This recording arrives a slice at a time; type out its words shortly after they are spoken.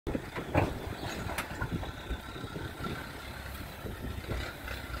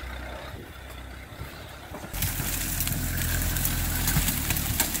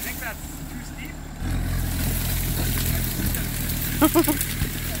Oh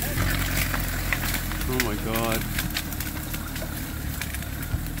my god.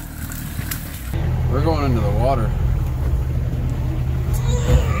 We're going into the water.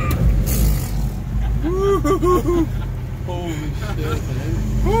 Holy shit.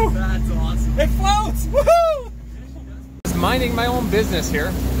 That's awesome. It floats! Woohoo! Just minding my own business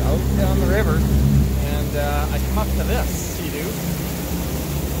here, out down the river, and I come up to this sea-doo,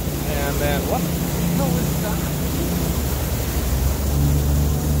 and then what the hell is that?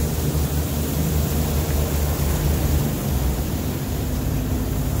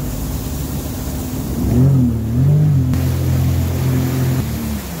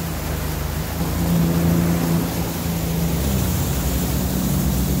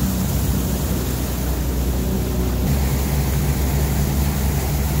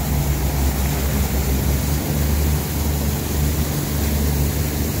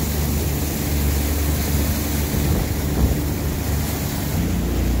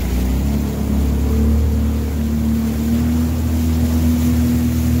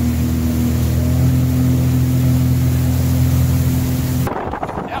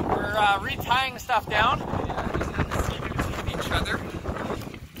 Retying stuff down. Just have the sea-doos hit each other.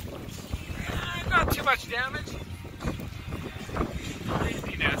 Not too much damage.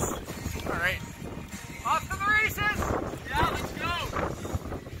 Craziness. Alright. Off to the races! Yeah, let's go!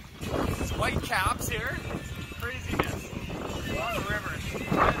 These white caps here. Craziness. On the river.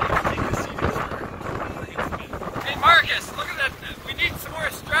 Hey Marcus, look at that. We need some more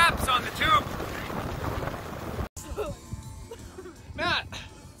straps on the tube. Matt!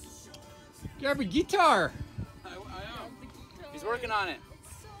 Grab a guitar. I am. He's working on it.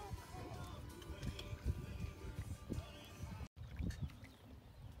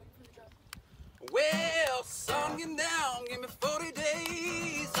 Well, sun came down, give me 40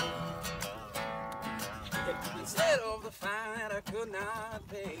 days. Instead of the fine that I could not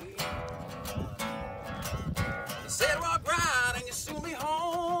pay. You said walk right and you soon be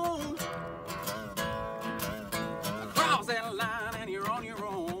home. Across that line and you're on your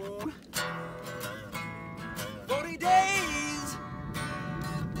own. 40 days.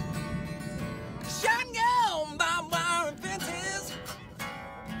 Shotgun, barbed wire and fences.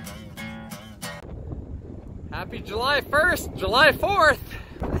 Happy July 1st, July 4th.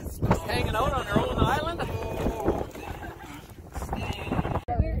 Just hanging out on our own island.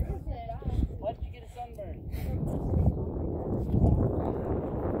 Why did you get a sunburn?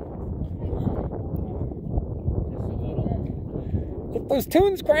 Get those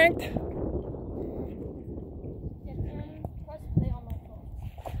tunes cranked.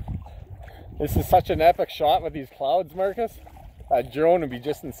 This is such an epic shot with these clouds, Marcus. That drone would be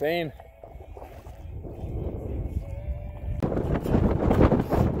just insane.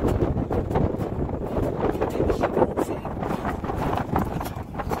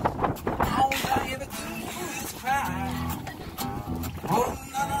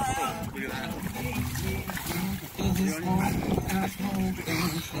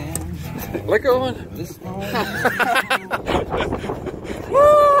 Look at one.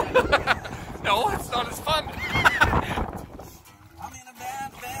 No, it's not as fun.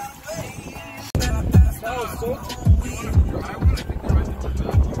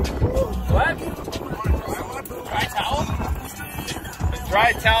 What? Dry towel? A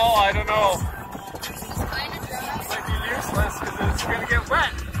dry towel? I don't know. Might be useless because it's going to get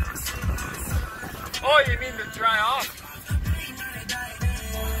wet. Oh, you mean to dry off?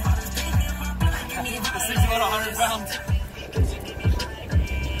 This thing's about 100 pounds.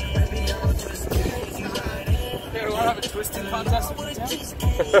 Hey, we want to have a twisting contest with you,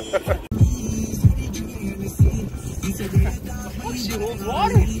 oh, she holds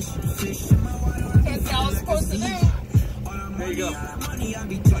water. That's how it's supposed to do. There you go.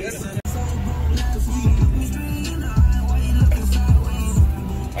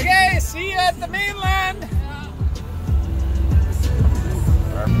 Okay, see you at the mainland.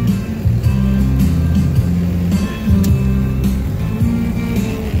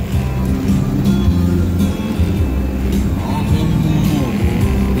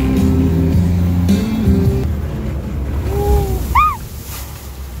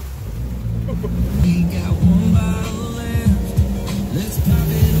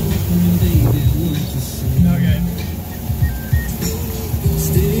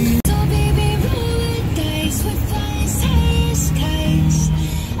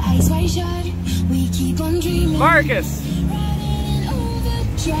 Marcus!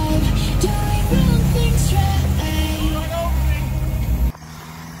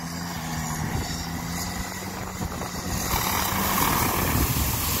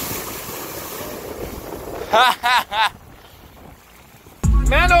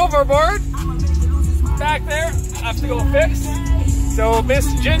 Man overboard. Back there, I have to go fix. So Miss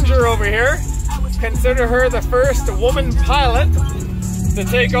Ginger over here, consider her the first woman pilot to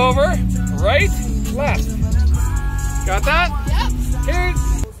take over. Right, left. Got that? Yep.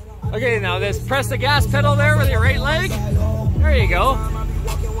 Cheers. Okay, now just press the gas pedal there with your right leg. There you go.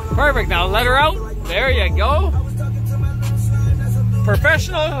 Perfect, now let her out. There you go.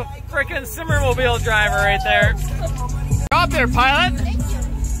 Professional freaking Cimmermobile driver right there. Job there, pilot.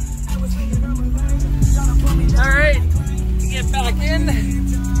 All right, get back in.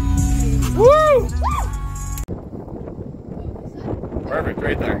 Woo! Perfect,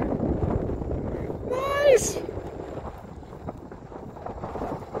 right there. Nice.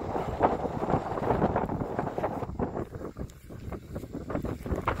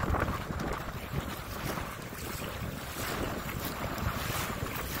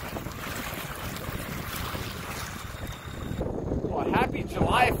 Well, happy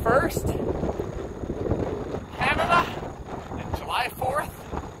July 1st. Canada, and July 4th,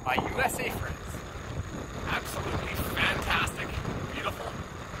 my USA friends. Absolutely fantastic, beautiful,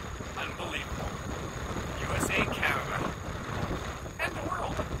 unbelievable. USA, Canada, and the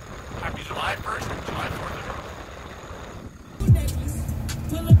world. Happy July 1st and July 4th.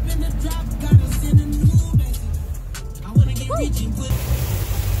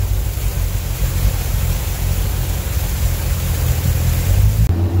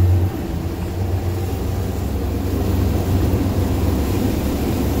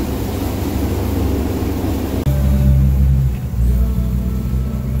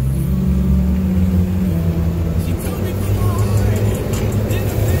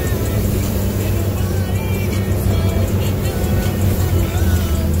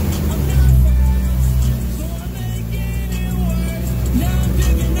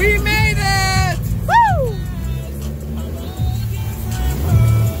 We made it! Woo!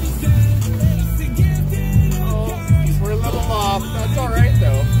 Oh, we're a little off. That's alright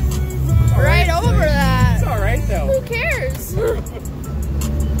though. Right over that. It's alright though. Who cares?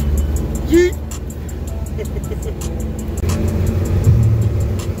 Yeet!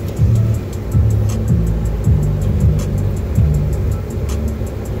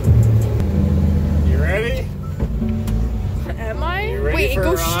 You ready? Am I? You ready Wait, it for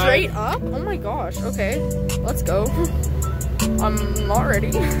goes a ride? straight up? Oh my gosh. Okay, let's go. I'm not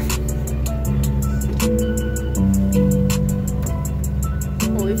ready.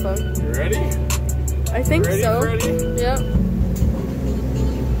 Holy fuck. You ready? I think Ready, so. Freddy? Yep.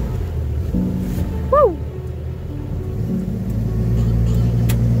 Woo!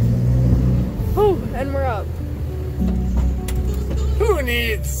 Oh, and we're up. Who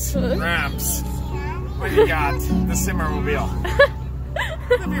needs ramps when you got the Cimmermobile?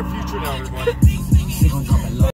 Live your future now, everyone.